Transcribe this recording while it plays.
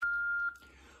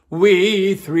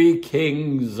We three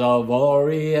kings of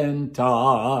Orient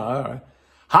are.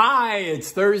 Hi,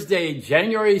 it's Thursday,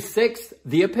 January 6th,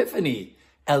 the Epiphany,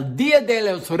 El Día de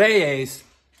los Reyes,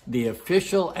 the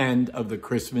official end of the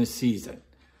Christmas season.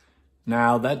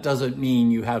 Now, that doesn't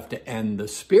mean you have to end the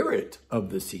spirit of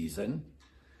the season.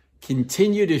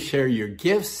 Continue to share your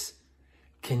gifts,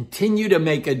 continue to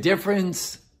make a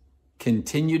difference,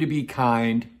 continue to be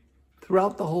kind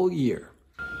throughout the whole year.